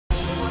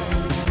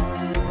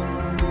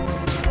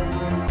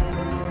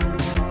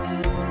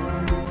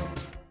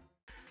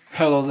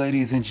Hello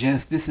ladies and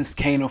gents, this is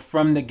KANO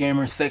from the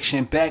gamer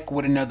section back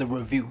with another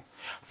review.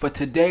 For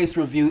today's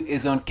review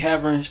is on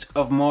Caverns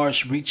of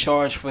Mars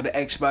Recharge for the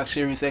Xbox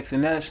Series X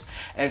and S,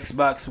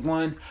 Xbox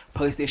One,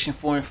 PlayStation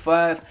 4 and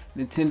 5,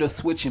 Nintendo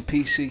Switch and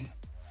PC.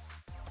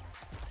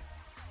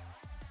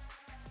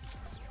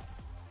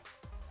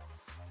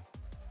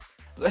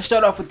 Let's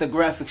start off with the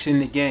graphics in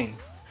the game.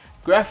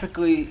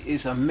 Graphically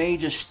is a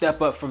major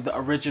step up from the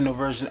original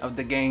version of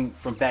the game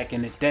from back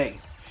in the day.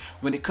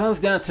 When it comes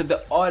down to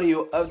the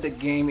audio of the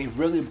game, it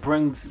really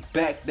brings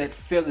back that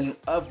feeling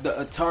of the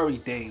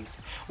Atari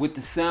days, with the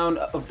sound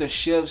of the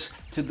ships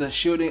to the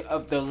shooting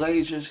of the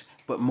lasers,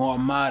 but more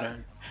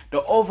modern.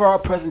 The overall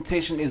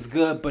presentation is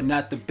good, but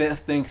not the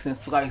best thing since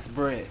sliced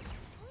bread.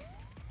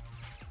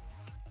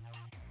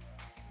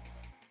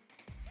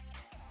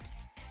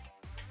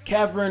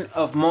 Caverns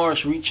of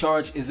Mars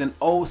Recharge is an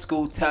old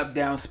school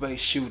top-down space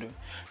shooter.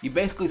 You're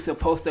basically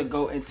supposed to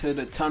go into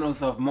the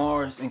tunnels of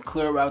Mars and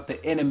clear out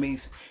the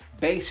enemies'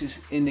 bases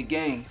in the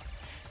game.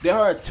 There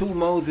are two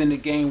modes in the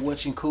game,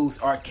 which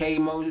includes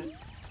arcade mode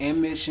and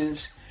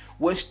missions,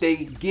 which they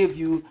give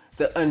you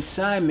the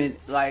assignment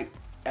like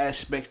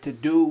aspects to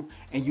do,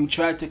 and you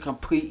try to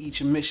complete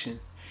each mission.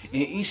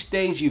 In each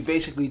stage you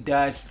basically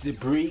dodge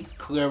debris,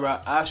 clear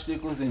out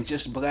obstacles, and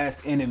just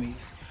blast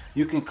enemies.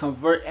 You can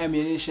convert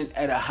ammunition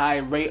at a high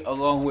rate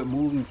along with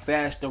moving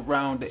fast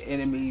around the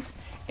enemies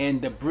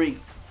and debris.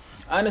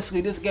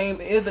 Honestly, this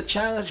game is a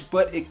challenge,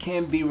 but it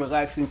can be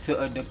relaxing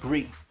to a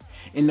degree.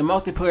 In the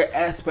multiplayer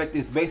aspect,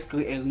 it's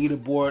basically a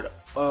leaderboard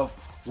of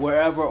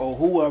wherever or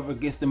whoever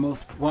gets the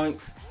most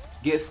points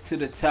gets to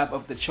the top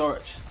of the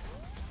charts.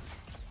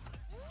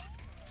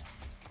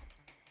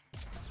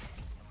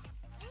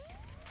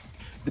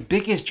 The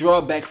biggest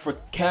drawback for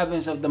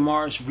Caverns of the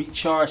Mars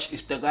Recharge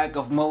is the lack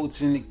of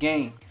modes in the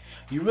game.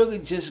 You really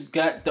just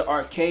got the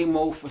arcade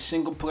mode for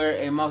single player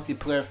and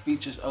multiplayer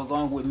features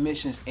along with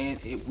missions, and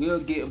it will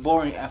get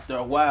boring after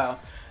a while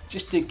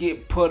just to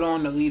get put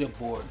on the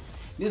leaderboard.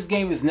 This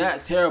game is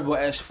not terrible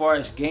as far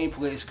as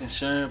gameplay is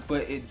concerned,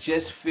 but it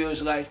just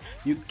feels like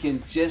you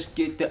can just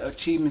get the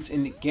achievements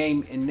in the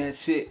game and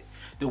that's it.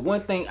 The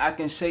one thing I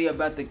can say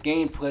about the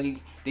gameplay,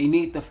 they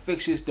need to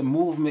fix is the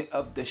movement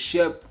of the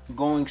ship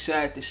going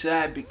side to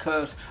side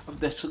because of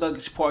the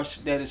sluggish parts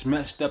that is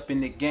messed up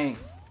in the game.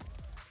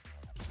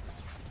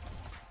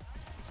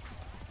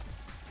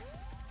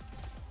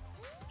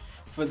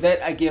 For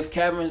that, I give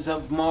Caverns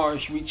of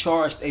Mars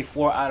Recharged a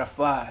 4 out of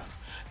 5.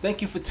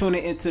 Thank you for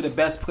tuning into the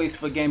best place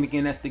for gaming,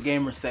 and that's the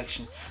gamer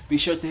section. Be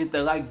sure to hit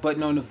the like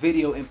button on the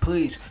video and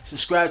please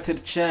subscribe to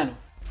the channel.